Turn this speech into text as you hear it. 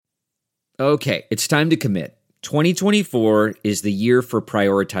Okay, it's time to commit. 2024 is the year for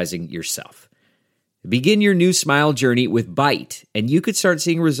prioritizing yourself. Begin your new smile journey with Byte, and you could start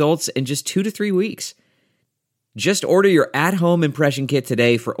seeing results in just 2 to 3 weeks. Just order your at-home impression kit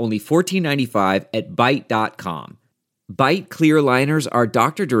today for only $14.95 at Byte.com. Byte clear liners are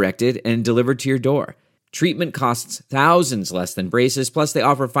doctor-directed and delivered to your door. Treatment costs thousands less than braces, plus they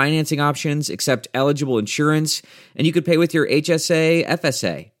offer financing options, accept eligible insurance, and you could pay with your HSA,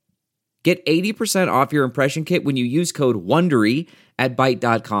 FSA. Get 80% off your impression kit when you use code WONDERY at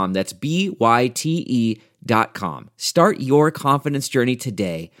Byte.com. That's BYTE.com. Start your confidence journey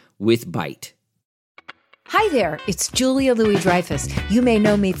today with Byte. Hi there, it's Julia Louis-Dreyfus. You may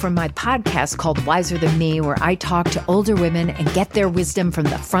know me from my podcast called Wiser Than Me, where I talk to older women and get their wisdom from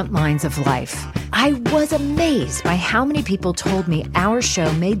the front lines of life. I was amazed by how many people told me our show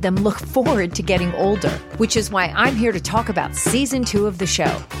made them look forward to getting older, which is why I'm here to talk about season 2 of the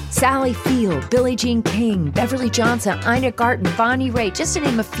show. Sally Field, Billie Jean King, Beverly Johnson, Ina Garten, Bonnie Raitt, just to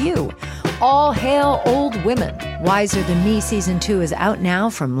name a few. All hail old women. Wiser Than Me season 2 is out now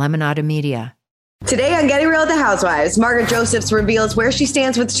from Lemonada Media. Today on Getting Real with the Housewives, Margaret Josephs reveals where she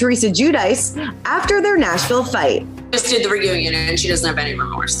stands with Teresa Giudice after their Nashville fight. Just did the reunion and she doesn't have any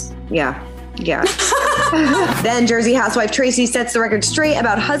remorse. Yeah. Then Jersey housewife Tracy sets the record straight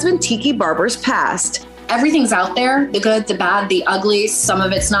about husband Tiki Barber's past. Everything's out there, the good, the bad, the ugly. Some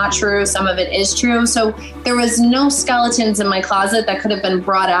of it's not true, some of it is true. So there was no skeletons in my closet that could have been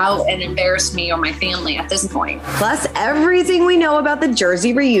brought out and embarrassed me or my family at this point. Plus everything we know about the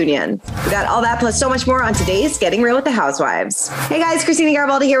Jersey reunion. We got all that plus so much more on today's Getting Real with the Housewives. Hey guys, Christina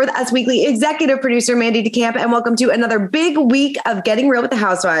Garibaldi here with Us Weekly executive producer Mandy DeCamp, and welcome to another big week of Getting Real with the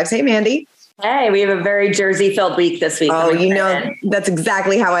Housewives. Hey Mandy. Hey, we have a very Jersey-filled week this week. Oh, you know, that's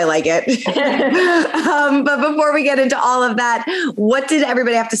exactly how I like it. But before we get into all of that, what did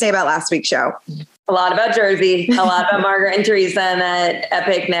everybody have to say about last week's show? A lot about Jersey, a lot about Margaret and Teresa and that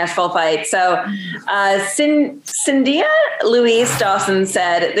epic Nashville fight. So Cyndia Louise Dawson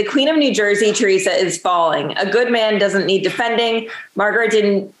said, the Queen of New Jersey, Teresa, is falling. A good man doesn't need defending. Margaret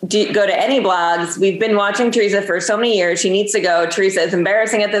didn't go to any blogs. We've been watching Teresa for so many years. She needs to go. Teresa is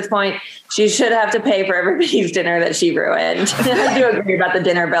embarrassing at this point. She should have to pay for everybody's dinner that she ruined. I do agree about the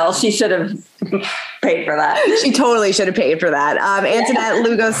dinner bill. She should have paid for that. She totally should have paid for that. Antoinette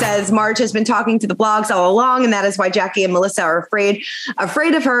Lugo says Marge has been talking to the blogs all along, and that is why Jackie and Melissa are afraid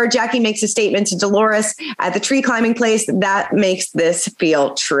of her. Jackie makes a statement to Dolores at the tree climbing place that makes this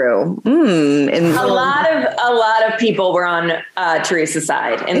feel true. And a lot of people were on Teresa's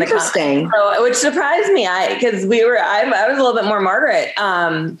side in the comments, so, which surprised me. I was a little bit more Margaret.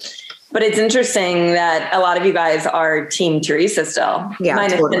 But it's interesting that a lot of you guys are Team Teresa still. Yeah,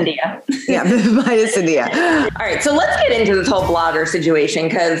 minus totally. Cyndia. Yeah, minus Cyndia. All right, so let's get into this whole blogger situation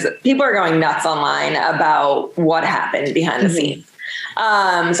because people are going nuts online about what happened behind the scenes.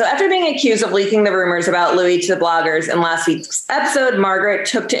 So after being accused of leaking the rumors about Louis to the bloggers in last week's episode, Margaret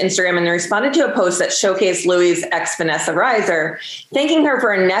took to Instagram and responded to a post that showcased Louis' ex Vanessa Reiser, thanking her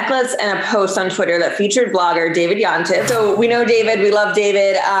for a necklace and a post on Twitter that featured blogger David Yontef. So we know David, we love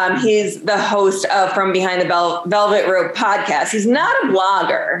David. He's the host of From Behind the Velvet Rope podcast. He's not a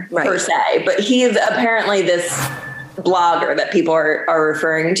blogger per se, but he is apparently this blogger that people are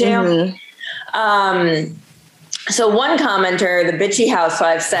referring to. So one commenter, the bitchy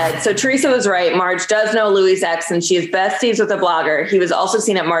housewife, said, so Teresa was right. Marge does know Louis' ex and she is besties with a blogger. He was also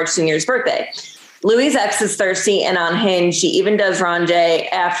seen at Marge Sr.'s birthday. Louis' ex is thirsty and on Hinge. She even does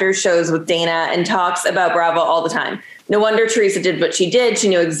RHONJ after shows with Dana and talks about Bravo all the time. No wonder Teresa did what she did. She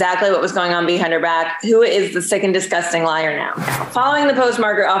knew exactly what was going on behind her back. Who is the sick and disgusting liar now? Following the post,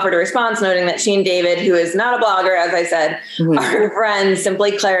 Margaret offered a response noting that she and David, who is not a blogger, as I said, are friends,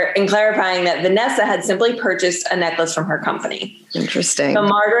 simply clarifying that Vanessa had simply purchased a necklace from her company. Interesting. So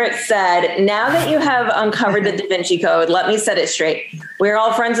Margaret said, now that you have uncovered the Da Vinci Code, let me set it straight. We're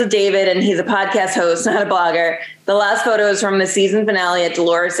all friends with David and he's a podcast host, not a blogger. The last photo is from the season finale at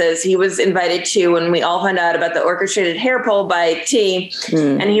Dolores's. He was invited to when we all found out about the orchestrated hair pull by T,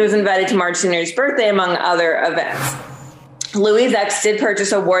 and he was invited to Marge Sr.'s birthday, among other events. Louis' ex did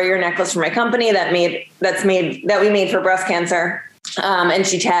purchase a warrior necklace from my company that we made for breast cancer, and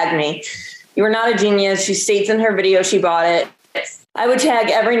she tagged me. You are not a genius. She states in her video she bought it. I would tag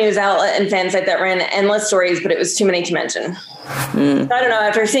every news outlet and fan site that ran endless stories, but it was too many to mention. So I don't know.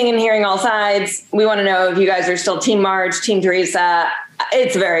 After seeing and hearing all sides, we want to know if you guys are still Team Marge, Team Teresa.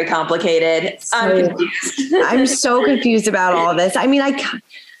 It's very complicated. I'm confused. I'm so confused about all this. I mean,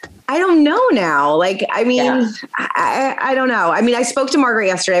 I don't know now. Like, I mean, I don't know. I mean, I spoke to Margaret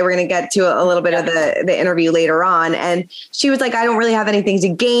yesterday. We're going to get to a little bit of the interview later on. And she was like, I don't really have anything to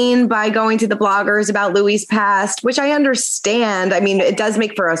gain by going to the bloggers about Louis' past, which I understand. I mean, it does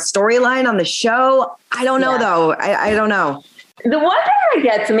make for a storyline on the show. I don't know, though. I don't know. The one thing that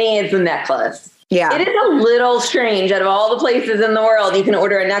gets me is the necklace. Yeah. It is a little strange. Out of all the places in the world you can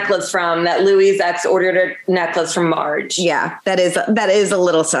order a necklace from, that Louis' ex ordered a necklace from Marge. Yeah, that is a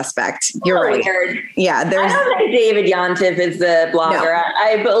little suspect. You're right. Weird. Yeah, I don't think David Yontif is the blogger. No.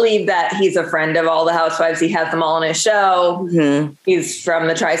 I believe that he's a friend of all the housewives. He has them all on his show. Mm-hmm. He's from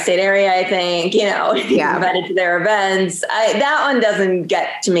the tri-state area, I think. You know, he's invited to their events. That one doesn't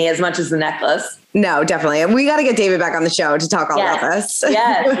get to me as much as the necklace. No, definitely. And we got to get David back on the show to talk all about this.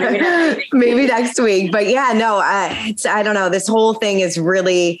 Yes. Maybe next week. But yeah, no, I don't know. This whole thing is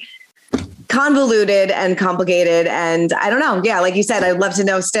really convoluted and complicated. And I don't know. Yeah, like you said, I'd love to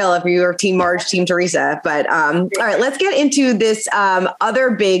know still if you are Team Marge, Team Teresa. But all right, let's get into this other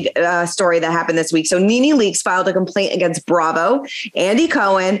big story that happened this week. So Nene Leakes filed a complaint against Bravo, Andy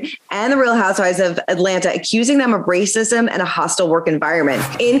Cohen, and the Real Housewives of Atlanta, accusing them of racism and a hostile work environment.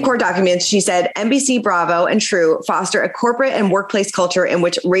 In court documents, she said NBC, Bravo, and True foster a corporate and workplace culture in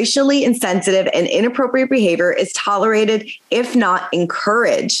which racially insensitive and inappropriate behavior is tolerated, if not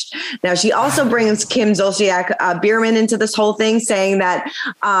encouraged. Now, she also brings Kim Zolciak-Biermann into this whole thing, saying that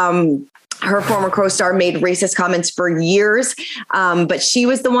her former co-star made racist comments for years, but she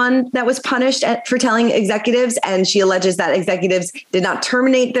was the one that was punished for telling executives, and she alleges that executives did not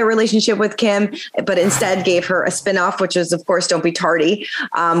terminate their relationship with Kim, but instead gave her a spinoff, which was, of course, Don't Be Tardy,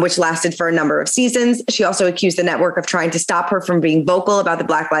 which lasted for a number of seasons. She also accused the network of trying to stop her from being vocal about the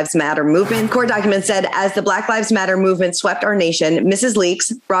Black Lives Matter movement. Court documents said, as the Black Lives Matter movement swept our nation, Mrs.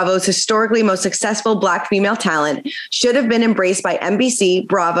 Leakes, Bravo's historically most successful Black female talent, should have been embraced by NBC,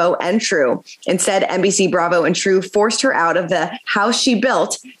 Bravo, and True. Instead, NBC, Bravo, and True forced her out of the house she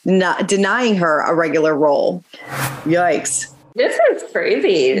built, denying her a regular role. Yikes. This is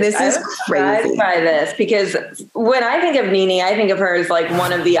crazy. This is crazy. By this, because when I think of Nene, I think of her as like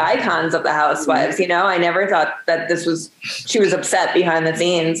one of the icons of the Housewives. You know, I never thought that she was upset behind the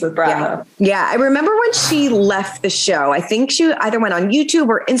scenes with Bravo. Yeah, I remember when she left the show. I think she either went on YouTube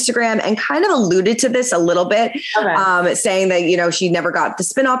or Instagram and kind of alluded to this a little bit, saying that, you know, she never got the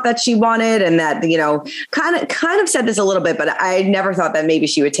spinoff that she wanted, and that, you know, kind of said this a little bit, but I never thought that maybe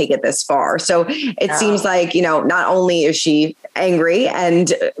she would take it this far. So it seems like, you know, not only is she angry,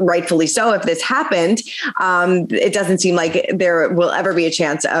 and rightfully so if this happened, it doesn't seem like there will ever be a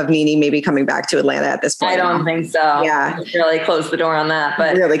chance of Nene maybe coming back to Atlanta at this point. I don't think so. Yeah. Really close the door on that,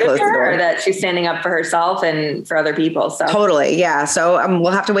 but really close the door. That she's standing up for herself and for other people. So totally. Yeah. So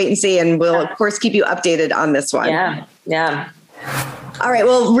we'll have to wait and see, and we'll of course keep you updated on this one. Yeah. All right.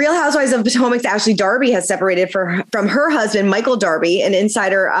 Well, Real Housewives of Potomac's Ashley Darby has separated from her husband, Michael Darby, an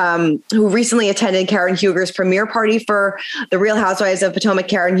insider who recently attended Karen Huger's premiere party for the Real Housewives of Potomac.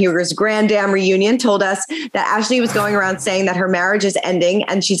 Karen Huger's Grand Dam reunion told us that Ashley was going around saying that her marriage is ending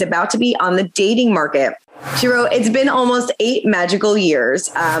and she's about to be on the dating market. She wrote, "It's been almost 8 magical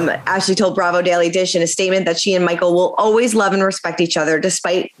years." Ashley told Bravo Daily Dish in a statement that she and Michael will always love and respect each other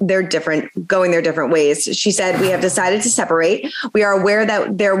despite going their different ways. She said, "We have decided to separate. We are aware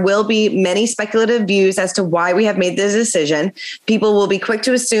that there will be many speculative views as to why we have made this decision. People will be quick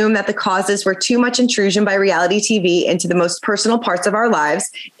to assume that the causes were too much intrusion by reality TV into the most personal parts of our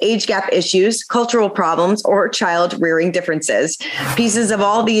lives, age gap issues, cultural problems, or child rearing differences. Pieces of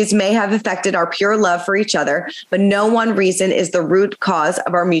all these may have affected our pure love for each other, but no one reason is the root cause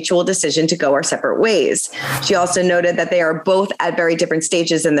of our mutual decision to go our separate ways." She also noted that they are both at very different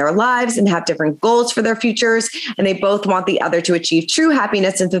stages in their lives and have different goals for their futures, and they both want the other to achieve true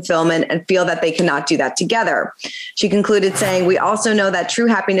happiness and fulfillment and feel that they cannot do that together. She concluded saying, "We also know that true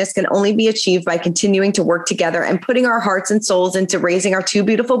happiness can only be achieved by continuing to work together and putting our hearts and souls into raising our 2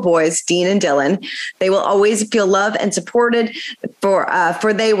 beautiful boys, Dean and Dylan. They will always feel loved and supported,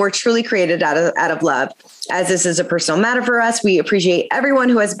 for they were truly created out of love. As this is a personal matter for us, we appreciate everyone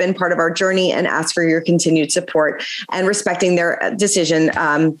who has been part of our journey and ask for your continued support and respecting their decision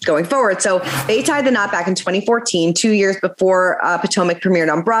going forward." So they tied the knot back in 2014, 2 years before Potomac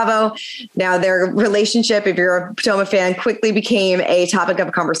premiered on Bravo. Now, their relationship, if you're a Potomac fan, quickly became a topic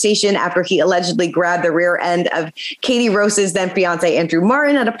of conversation after he allegedly grabbed the rear end of Katie Rose's then fiance, Andrew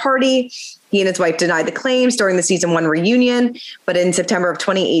Martin, at a party. He and his wife denied the claims during the season 1 reunion, but in September of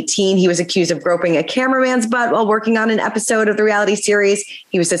 2018, he was accused of groping a camera cameraman's butt while working on an episode of the reality series.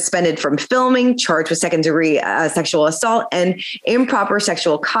 He was suspended from filming, charged with second-degree sexual assault and improper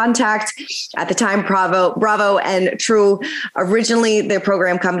sexual contact. At the time, Bravo and True, originally the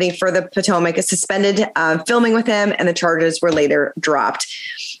program company for the Potomac, suspended filming with him, and the charges were later dropped.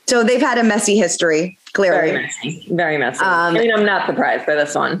 So they've had a messy history, clearly. Very messy. I mean, I'm not surprised by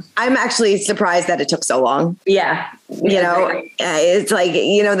this one. I'm actually surprised that it took so long. Yeah. It's like,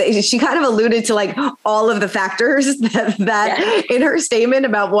 she kind of alluded to like all of the factors that in her statement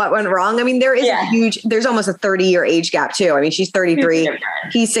about what went wrong. I mean, there is there's almost a 30-year age gap too. I mean, she's 33,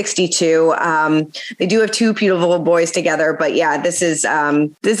 he's 62. They do have two beautiful boys together, but yeah, this is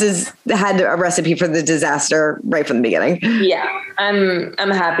had a recipe for the disaster right from the beginning. Yeah. I'm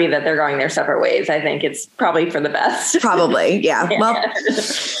happy that they're going their separate ways. I think it's probably for the best. Probably. Yeah. Well,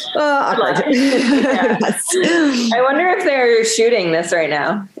 awkward. I wonder if they're shooting this right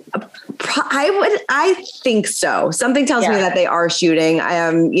now. I think so. Something tells me that they are shooting.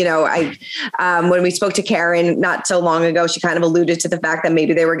 When we spoke to Karen not so long ago, she kind of alluded to the fact that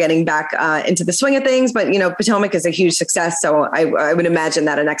maybe they were getting back into the swing of things, but Potomac is a huge success. So I would imagine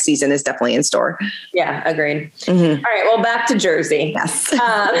that a next season is definitely in store. Yeah, agreed. Mm-hmm. All right. Well, back to Jersey. Yes.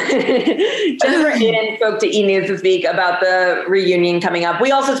 Jennifer Aiden spoke to E! News this week about the reunion coming up.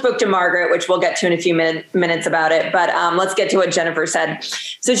 We also spoke to Margaret, which we'll get to in a few minutes about it. But let's get to what Jennifer said.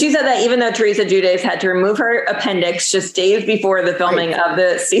 So she said that even though Teresa Giudice had to remove her appendix just days before the filming of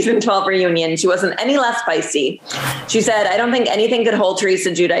the season 12 reunion, she wasn't any less feisty. She said, "I don't think anything could hold Teresa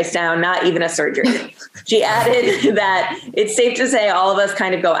Giudice down, not even a surgery." She added that it's safe to say all of us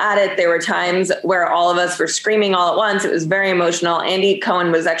kind of go at it. There were times where all of us were screaming all at once. It was very emotional. Andy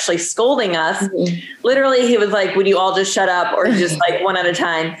Cohen was actually scolding us. Mm-hmm. Literally, he was like, "Would you all just shut up or just like one at a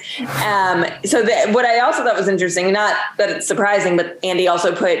time?" What I also thought was interesting, not that it's surprising, but Andy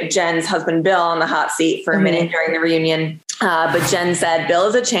also put Jen's husband Bill on the hot seat for a minute during the reunion. But Jen said, "Bill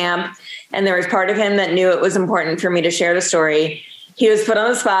is a champ, and there was part of him that knew it was important for me to share the story. He was put on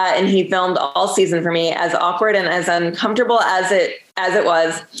the spot, and he filmed all season for me, as awkward and as uncomfortable as it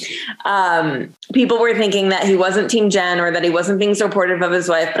was. People were thinking that he wasn't Team Jen or that he wasn't being supportive of his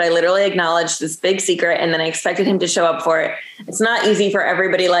wife, but I literally acknowledged this big secret, and then I expected him to show up for it. It's not easy for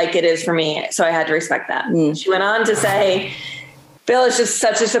everybody like it is for me, so I had to respect that." She went on to say, "Bill is just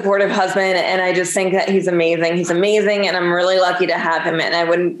such a supportive husband, and I just think that he's amazing. He's amazing, and I'm really lucky to have him. And I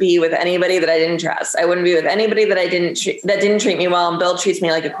wouldn't be with anybody that I didn't trust. I wouldn't be with anybody that didn't treat me well. And Bill treats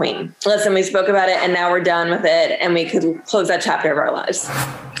me like a queen. Listen, we spoke about it, and now we're done with it, and we could close that chapter of our lives."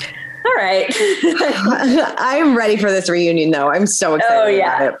 All right. I'm ready for this reunion, though. I'm so excited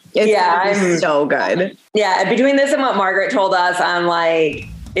about it. It's gonna be so good. Yeah, between this and what Margaret told us, I'm like,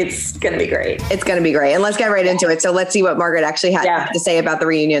 it's going to be great. It's going to be great. And let's get right into it. So let's see what Margaret actually had to say about the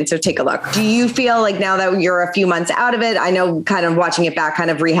reunion. So take a look. Do you feel like now that you're a few months out of it, I know kind of watching it back kind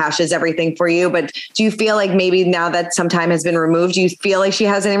of rehashes everything for you, but do you feel like maybe now that some time has been removed, do you feel like she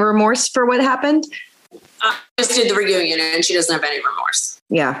has any remorse for what happened? I just did the reunion and she doesn't have any remorse.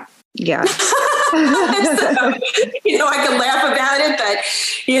 Yeah. Yeah. So, I can laugh about it, but,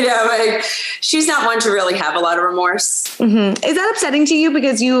 she's not one to really have a lot of remorse. Mm-hmm. Is that upsetting to you?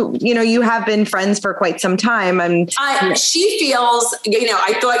 Because you have been friends for quite some time. She feels,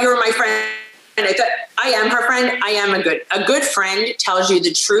 I thought you were my friend. And I thought I am her friend. I am a good friend, tells you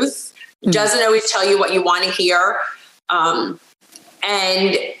the truth, doesn't always tell you what you want to hear.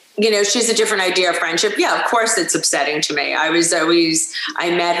 She's a different idea of friendship. Yeah, of course it's upsetting to me. I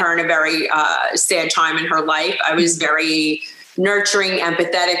met her in a very sad time in her life. I was very nurturing,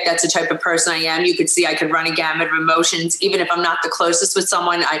 empathetic. That's the type of person I am. You could see I could run a gamut of emotions, even if I'm not the closest with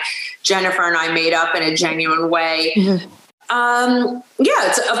someone. Jennifer and I made up in a genuine way. Mm-hmm.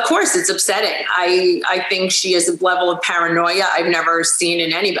 Of course it's upsetting. I think she has a level of paranoia I've never seen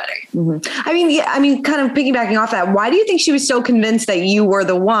in anybody. Mm-hmm. I mean, kind of piggybacking off that, why do you think she was so convinced that you were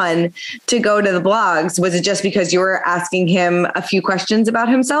the one to go to the blogs? Was it just because you were asking him a few questions about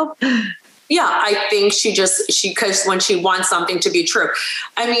himself? Yeah, I think because when she wants something to be true,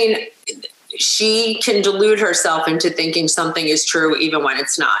 I mean, she can delude herself into thinking something is true even when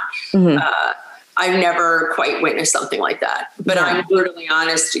it's not. Mm-hmm. I've never quite witnessed something like that, but I'm brutally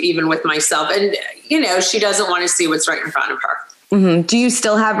honest, even with myself. And, she doesn't want to see what's right in front of her. Mm-hmm. Do you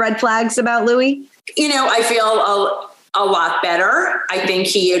still have red flags about Louis? I feel a lot better. I think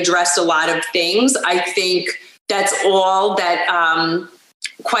he addressed a lot of things. I think that's all that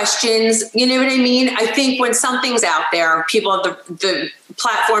questions, you know what I mean? I think when something's out there, people have the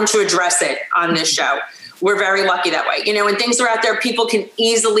platform to address it on this show. we're very lucky that way. You know, when things are out there, people can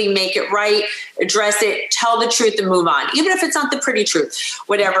easily make it right, address it, tell the truth and move on. Even if it's not the pretty truth,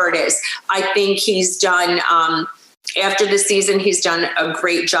 whatever it is. I think he's done, after the season, he's done a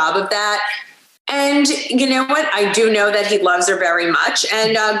great job of that. And you know what? I do know that he loves her very much,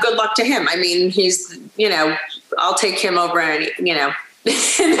 and good luck to him. I mean, he's, you know, I'll take him over any, you know,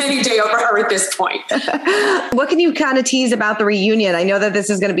 any day over her at this point. What can you kind of tease about the reunion? I know that this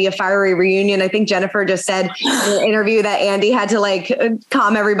is going to be a fiery reunion. I think Jennifer just said in an interview that Andy had to like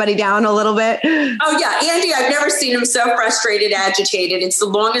calm everybody down a little bit. Oh yeah. Andy, I've never seen him so frustrated, agitated. It's the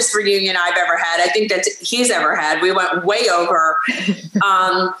longest reunion I've ever had. I think that he's ever had. We went way over.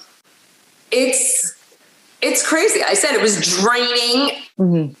 It's crazy. I said it was draining,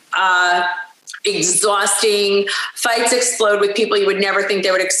 exhausting. Fights explode with people you would never think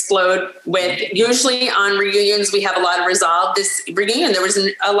they would explode with. Usually on reunions, we have a lot of resolve. This reunion, there was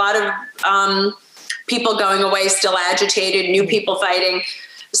a lot of people going away still agitated, new people fighting.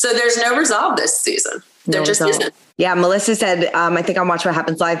 So there's no resolve this season. There just isn't. Yeah, Melissa said, I think on Watch What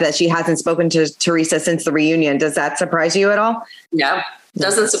Happens Live, that she hasn't spoken to Teresa since the reunion. Does that surprise you at all? No,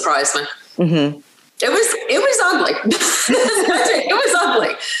 doesn't surprise me. Mm-hmm. It was ugly. It was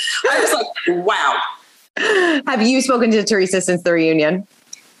ugly. I was like, wow. Have you spoken to Teresa since the reunion?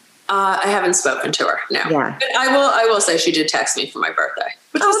 I haven't spoken to her. No. Yeah. But I will say she did text me for my birthday.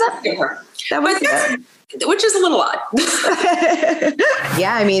 Which which is a little odd.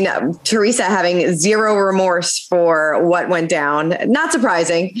 Yeah, I mean, Teresa having zero remorse for what went down. Not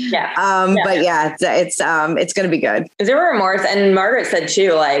surprising. Yeah. But yeah, it's going to be good. Zero remorse. And Margaret said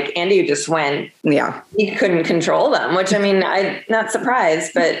too, like Andy just went. Yeah. He couldn't control them, which I mean, I'm not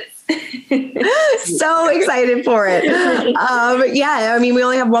surprised, but. So excited for it. Yeah, I mean, we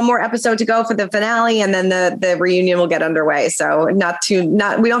only have one more episode to go for the finale, and then the reunion will get underway. So we don't have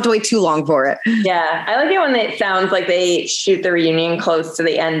to wait too long for it. Yeah, I like it when it sounds like they shoot the reunion close to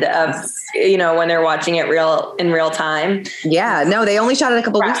the end of, you know, when they're watching it in real time. Yeah, no, they only shot it a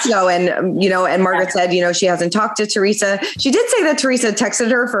couple of weeks ago, and you know, and Margaret said, you know, she hasn't talked to Teresa. She did say that Teresa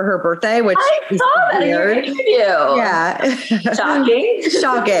texted her for her birthday, which I saw that in your interview. Yeah,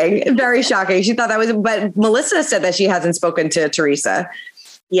 shocking. Very shocking. She thought that was, but Melissa said that she hasn't spoken to Teresa.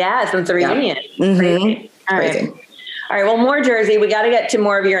 Yeah, since the reunion. Yeah. Mm-hmm. Crazy. All right. Well, more Jersey. We got to get to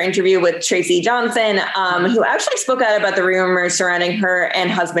more of your interview with Tracy Johnson, who actually spoke out about the rumors surrounding her and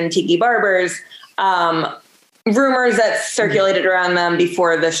husband Tiki Barber's rumors that circulated around them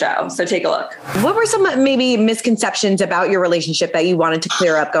before the show. So take a look. What were some maybe misconceptions about your relationship that you wanted to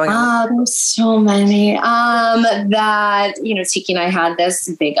clear up going on? So many. That, you know, Tiki and I had this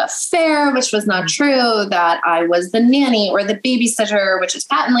big affair, which was not true, that I was the nanny or the babysitter, which is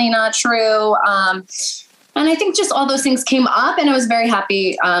patently not true. And I think just all those things came up, and I was very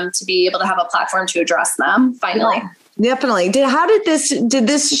happy to be able to have a platform to address them finally. Yeah. Definitely. Did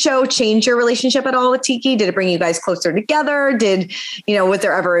this show change your relationship at all with Tiki? Did it bring you guys closer together? Was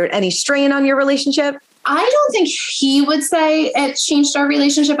there ever any strain on your relationship? I don't think he would say it changed our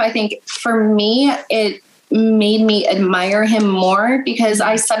relationship. I think for me, it made me admire him more because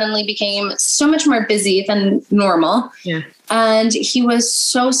I suddenly became so much more busy than normal. Yeah. And he was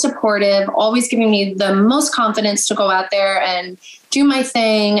so supportive, always giving me the most confidence to go out there and do my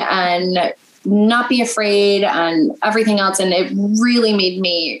thing and not be afraid and everything else. And it really made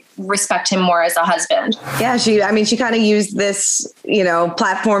me respect him more as a husband. Yeah. She kind of used this,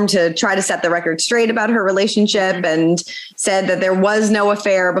 platform to try to set the record straight about her relationship and said that there was no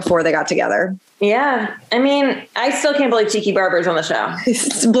affair before they got together. Yeah. I mean, I still can't believe Tiki Barber's on the show.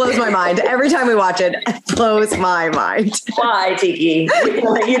 It blows my mind. Every time we watch it, it blows my mind. Why, Tiki?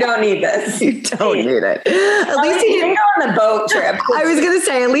 You don't need this. You don't need it. At least he didn't go on the boat trip. I was going to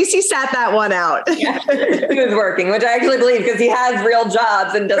say, at least he sat that one out. Yeah. He was working, which I actually believe because he has real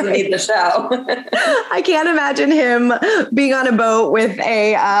jobs and doesn't need the show. I can't imagine him being on a boat with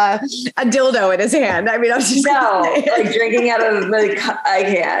a dildo in his hand. I mean, I was just like drinking out of I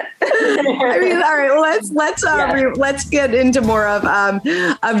can't. I mean, all right, let's get into more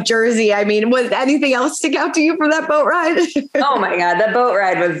of Jersey. I mean, was anything else stick out to you from that boat ride? Oh my God, that boat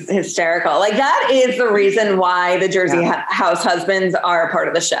ride was hysterical. Like that is the reason why the Jersey house husbands are a part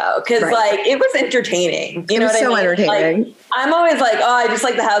of the show. Cause like it was entertaining. You know what I mean? So entertaining. Like, I'm always like, I just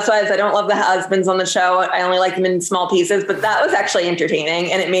like the housewives. I don't love the husbands on the show. I only like them in small pieces, but that was actually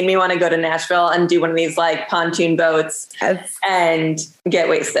entertaining. And it made me want to go to Nashville and do one of these like pontoon boats. Yes. And get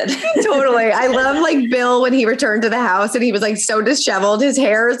wasted. Totally. I love like Bill when he returned to the house and he was like so disheveled. His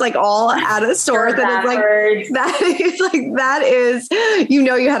hair is like all out of sorts. And it's like, that is, you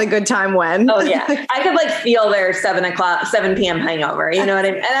had a good time when. Oh yeah. I could like feel their 7 PM hangover. You know what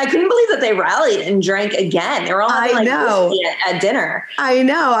I mean? And I couldn't believe that they rallied and drank again. They were all having at dinner. I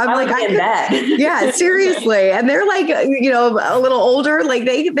know. I'm like, in bed. Yeah, seriously. And they're like, a little older. Like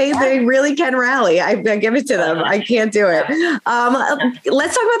they really can rally. I give it to them. I can't do it.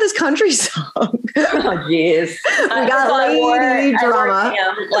 Let's talk about this country song. Oh, geez. We got Lady Drama.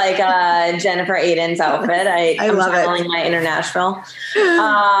 Like Jennifer Aden's outfit. I love it. My inner Nashville.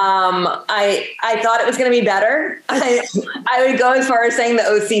 I thought it was going to be better. I would go as far as saying the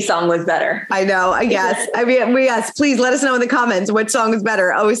OC song was better. I know. I guess. I mean, yes. Please let us know in the comments which song is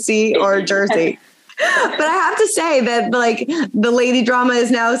better, OC or Jersey. But I have to say that like the Lady Drama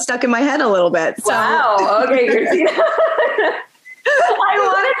is now stuck in my head a little bit. So. Wow. Okay, Christina. I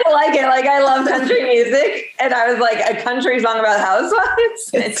wanted to like it. Like I love country music, and I was like a country song about housewives.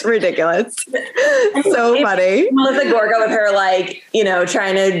 It's ridiculous. So funny. Melissa Gorga with her like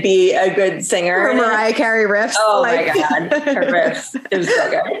trying to be a good singer. Her Mariah Carey riffs. Oh my god, her riffs. It was so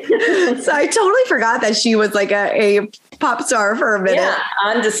good. So I totally forgot that she was like a pop star for a minute. Yeah,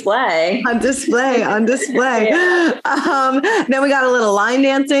 on display. On display. Yeah. Then we got a little line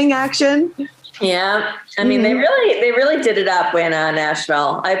dancing action. Yeah. I mean, they really did it up when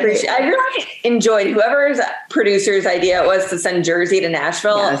Nashville. I really enjoyed whoever's producer's idea it was to send Jersey to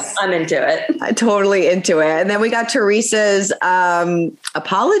Nashville. Yes. I'm into it. I'm totally into it. And then we got Teresa's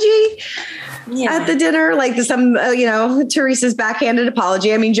apology at the dinner, like Teresa's backhanded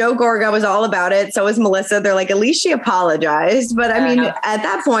apology. I mean, Joe Gorga was all about it. So was Melissa. They're like, at least she apologized. But I mean, at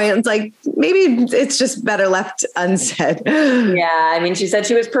that point, it's like, maybe it's just better left unsaid. Yeah. I mean, she said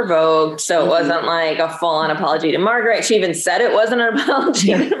she was provoked. So it wasn't like a full-on apology to Margaret. She even said it wasn't an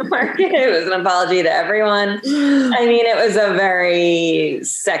apology to Margaret. It was an apology to everyone. I mean, it was a very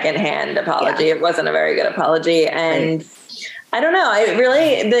secondhand apology. Yeah. It wasn't a very good apology. And I don't know.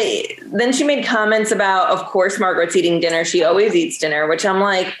 Then she made comments about, of course, Margaret's eating dinner. She always eats dinner, which I'm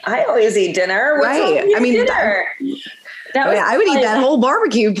like, I always eat dinner. What's right. I mean, dinner? I would eat that whole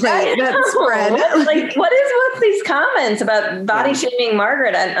barbecue plate. That spread. What is with these comments about body shaming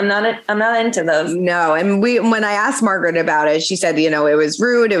Margaret? I'm not into those. No. And when I asked Margaret about it, she said, it was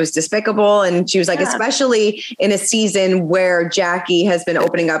rude. It was despicable. And she was like, especially in a season where Jackie has been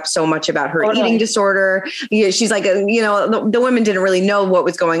opening up so much about her eating disorder. She's like, the women didn't really know what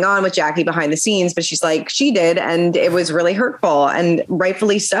was going on with Jackie behind the scenes, but she's like, she did. And it was really hurtful and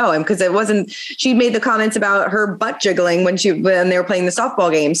rightfully so. And because she made the comments about her butt jiggling when they were playing the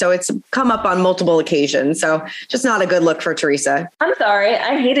softball game. So it's come up on multiple occasions. So just not a good look for Teresa. I'm sorry.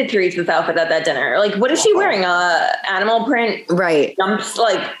 I hated Teresa's outfit at that dinner. Like, what is she wearing? Animal print? Right. Jumps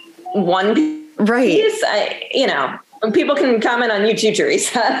like one piece? People can comment on you too,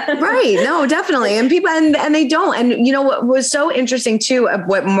 Teresa. Right. No, definitely. And people, and they don't. And what was so interesting too, of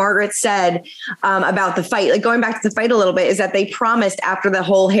what Margaret said about the fight, like going back to the fight a little bit, is that they promised after the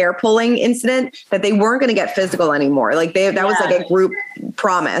whole hair pulling incident that they weren't going to get physical anymore. Like that was like a group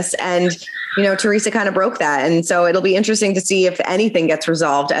promise. And, Teresa kind of broke that. And so it'll be interesting to see if anything gets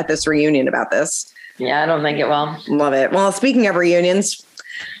resolved at this reunion about this. Yeah, I don't think it will. Love it. Well, speaking of reunions,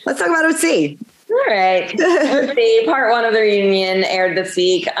 let's talk about OC. All right. Let's see. Part 1 of the reunion aired this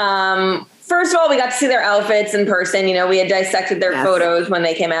week. First of all, we got to see their outfits in person. We had dissected their photos when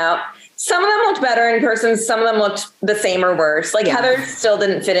they came out. Some of them looked better in person. Some of them looked the same or worse. Like Heather still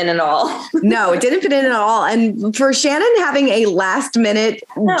didn't fit in at all. No, it didn't fit in at all. And for Shannon having a last minute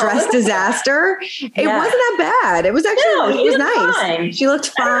dress disaster, it wasn't that bad. It was actually, it was nice. Fine. She looked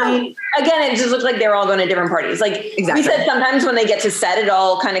fine. Again, it just looked like they were all going to different parties. Like we said, sometimes when they get to set, it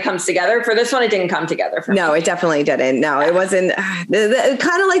all kind of comes together. For this one, it didn't come together. For me. It definitely didn't. No, it wasn't kind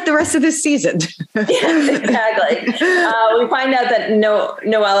of like the rest of this season. Yeah, exactly. We find out that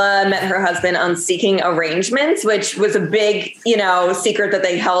Noella met her husband on Seeking Arrangements, which was a big, secret that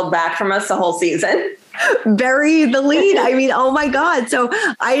they held back from us the whole season. Bury the lead. I mean, oh my God. So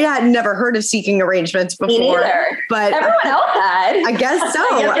I had never heard of Seeking Arrangements before. Me neither. But everyone else had. I guess so.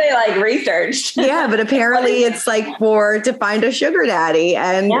 I guess they researched. Yeah, but apparently it's like to find a sugar daddy.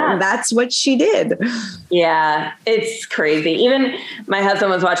 And that's what she did. Yeah, it's crazy. Even my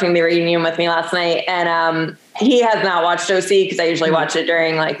husband was watching the reunion with me last night, and he has not watched OC because I usually watch it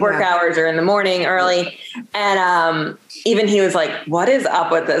during work hours or in the morning early. And even he was like, what is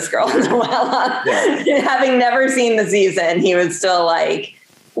up with this girl, Noella? Having never seen the season, he was still like,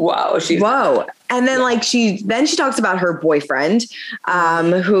 whoa. And then she talks about her boyfriend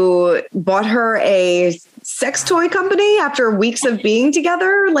who bought her a sex toy company after weeks of being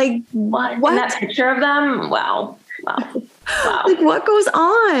together? Like what? And that picture of them? Wow. Like what goes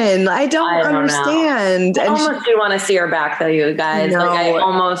on? I don't understand. I almost do want to see her back though, you guys. No. Like I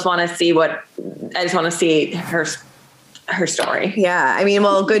almost want to see I just want to see her story. Yeah. I mean,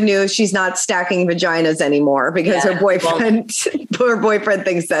 well, good news. She's not stacking vaginas anymore because her boyfriend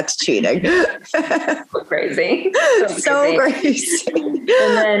thinks that's cheating. So crazy. So crazy. And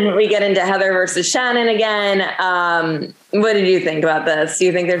then we get into Heather versus Shannon again. What did you think about this? Do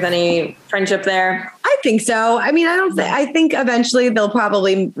you think there's any friendship there? I think so. I mean, I think eventually they'll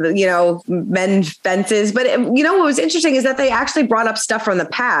probably, mend fences. But what was interesting is that they actually brought up stuff from the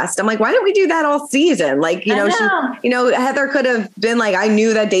past. I'm like, why didn't we do that all season? Like, Heather could have been like, I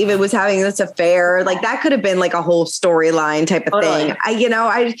knew that David was having this affair. Like that could have been like a whole storyline type of thing.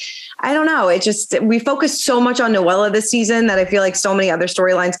 I don't know. It just, we focused so much on Noella this season that I feel like so many other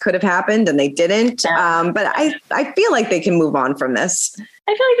storylines could have happened and they didn't. Yeah. But I feel like they can move on from this.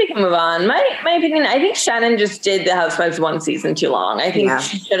 I feel like they can move on. My opinion, I think Shannon just did the Housewives one season too long. I think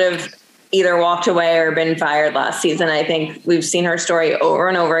she should have either walked away or been fired last season. I think we've seen her story over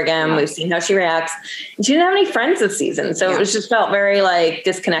and over again. We've seen how she reacts. And she didn't have any friends this season. So it was just felt very like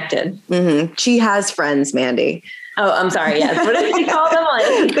disconnected. Mm-hmm. She has friends, Mandy. Oh, I'm sorry. Yes. What did you call them?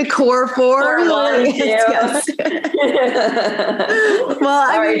 Like the core four. Core one, yes. Well,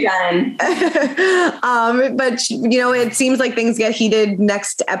 sorry, Jen. But it seems like things get heated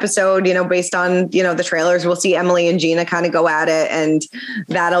next episode. Based on the trailers, we'll see Emily and Gina kind of go at it, and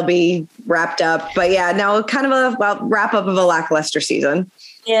that'll be wrapped up. But yeah, now kind of a wrap up of a lackluster season.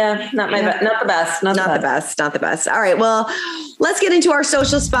 Yeah, not the best. Not the best. All right, well, let's get into our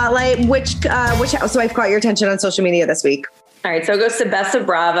social spotlight. Which housewife caught your attention on social media this week? All right, so it goes to Best of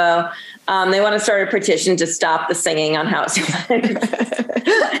Bravo. They want to start a petition to stop the singing on Housewives.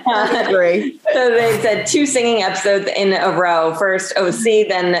 Great. So they said 2 singing episodes in a row. First OC,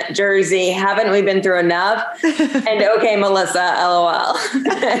 then Jersey. Haven't we been through enough? And okay, Melissa, LOL.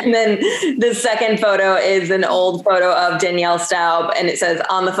 And then the second photo is an old photo of Danielle Staub, and it says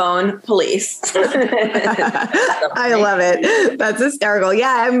on the phone, police. I love it. That's hysterical.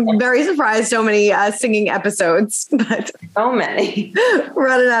 Yeah, I'm very surprised so many singing episodes, but so many.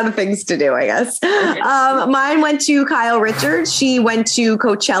 Running out of things to do, I guess. Mine went to Kyle Richards. She went to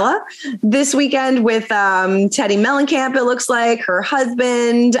Coachella this weekend with Teddy Mellencamp, it looks like, her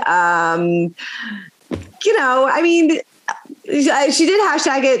husband. She did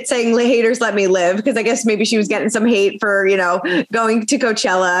hashtag it saying haters let me live, because I guess maybe she was getting some hate for, going to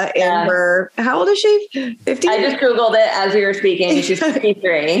Coachella in her, how old is she? 50? I just Googled it as we were speaking. She's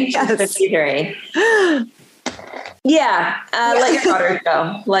 53. Yes. She's 53. Yeah. Let your daughters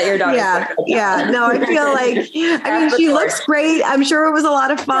go. Let your daughters go. Yeah. No, I feel like, she looks great. I'm sure it was a lot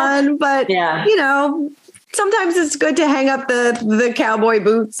of fun, but sometimes it's good to hang up the cowboy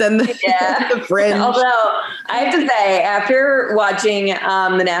boots and the fringe. Although I have to say, after watching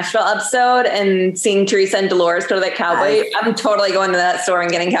the Nashville episode and seeing Teresa and Dolores go to that cowboy, I'm totally going to that store and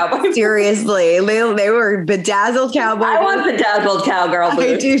getting cowboy boots. Seriously, they were bedazzled cowboy boots. I want bedazzled cowgirl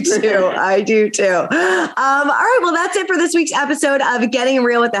boots. I do too. All right, well, that's it for this week's episode of Getting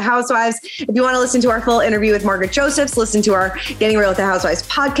Real with the Housewives. If you want to listen to our full interview with Margaret Josephs, listen to our Getting Real with the Housewives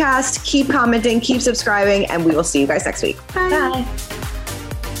podcast. Keep commenting, keep subscribing, and we will see you guys next week. Bye.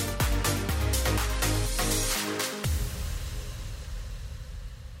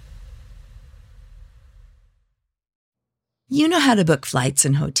 You know how to book flights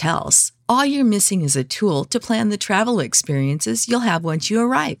and hotels. All you're missing is a tool to plan the travel experiences you'll have once you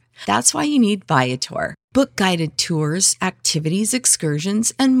arrive. That's why you need Viator. Book guided tours, activities,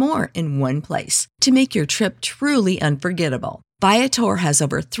 excursions, and more in one place to make your trip truly unforgettable. Viator has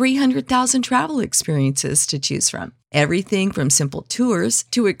over 300,000 travel experiences to choose from. Everything from simple tours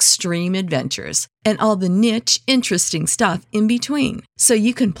to extreme adventures and all the niche, interesting stuff in between. So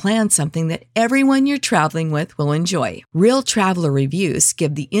you can plan something that everyone you're traveling with will enjoy. Real traveler reviews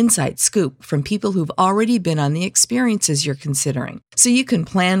give the inside scoop from people who've already been on the experiences you're considering. So you can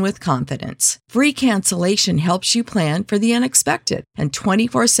plan with confidence. Free cancellation helps you plan for the unexpected. And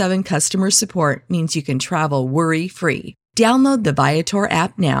 24/7 customer support means you can travel worry-free. Download the Viator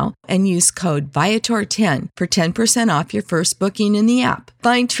app now and use code Viator10 for 10% off your first booking in the app.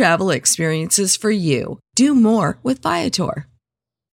 Find travel experiences for you. Do more with Viator.